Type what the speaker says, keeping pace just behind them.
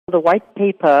The white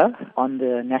paper on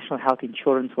the national health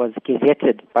insurance was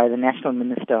gazetted by the National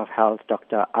Minister of Health,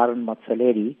 Dr. Aaron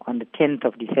Motsoaledi, on the 10th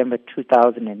of December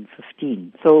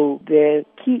 2015. So the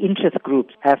key interest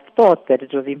groups have thought that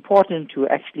it was important to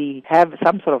actually have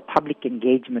some sort of public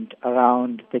engagement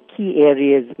around the key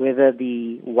areas whether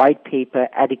the white paper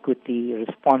adequately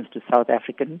responds to South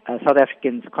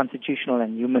Africans' constitutional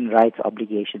and human rights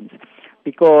obligations.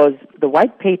 Because the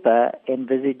white paper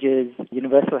envisages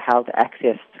universal health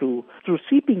access through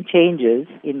sweeping changes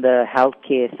in the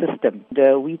healthcare system.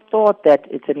 We thought that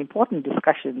it's an important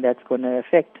discussion that's going to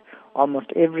affect almost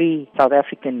every South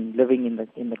African living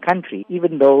in the country,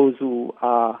 even those who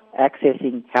are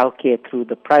accessing healthcare through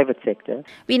the private sector.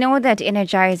 We know that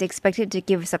NHI is expected to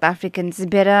give South Africans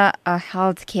better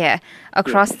healthcare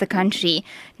across the country.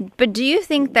 But do you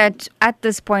think that at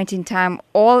this point in time,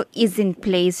 all is in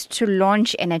place to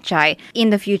launch NHI in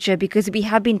the future? Because we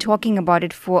have been talking about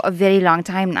it for a very long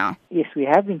time now. Yes, we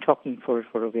have been talking for it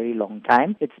for a very long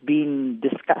time. It's been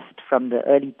discussed from the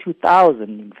early 2000s,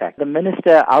 in fact. The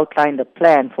minister outlined a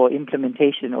plan for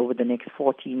implementation over the next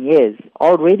 14 years.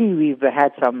 Already we've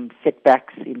had some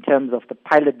setbacks in terms of the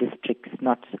pilot districts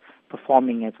not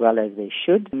performing as well as they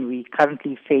should. And we're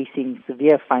currently facing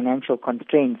severe financial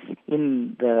constraints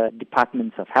in the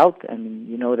departments of health. I mean,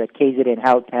 you know that KZN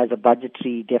Health has a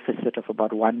budgetary deficit of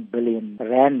about 1 billion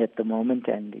rand at the moment,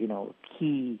 and,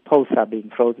 key posts are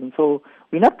being frozen. So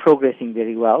we're not progressing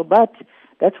very well, but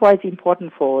that's why it's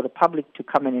important for the public to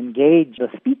come and engage the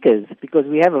speakers, because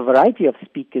we have a variety of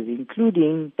speakers,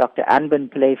 including Dr.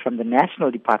 Anban Pillay from the National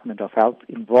Department of Health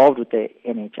involved with the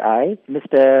NHI,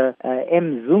 Mr.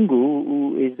 M. Zungu,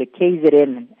 who is the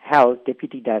KZN Health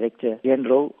Deputy Director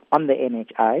General on the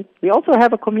NHI. We also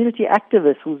have a community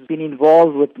activist who's been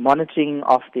involved with monitoring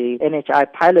of the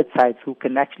NHI pilot sites, who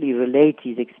can actually relate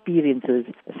his experiences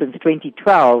since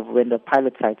 2012 when the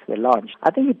pilot sites were launched.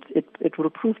 I think it will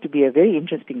prove to be a very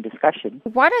interesting discussion.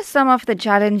 What are some of the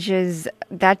challenges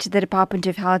that the Department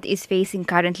of Health is facing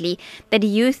currently that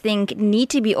you think need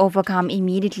to be overcome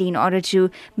immediately in order to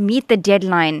meet the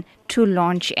deadline to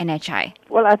launch NHI?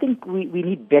 Well, I think we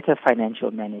need better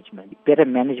financial management, better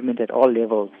management at all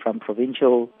levels, from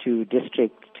provincial to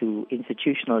district to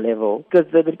institutional level,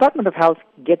 because the Department of Health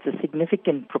gets a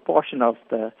significant proportion of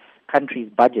the country's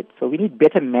budget. So we need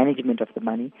better management of the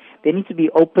money. There needs to be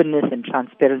openness and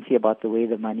transparency about the way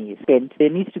the money is spent. There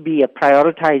needs to be a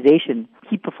prioritization,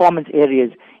 key performance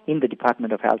areas in the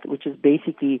Department of Health, which is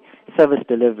basically service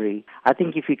delivery. I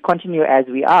think if we continue as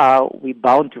we are, we're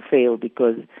bound to fail,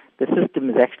 because the system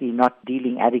is actually not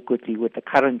dealing adequately with the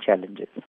current challenges.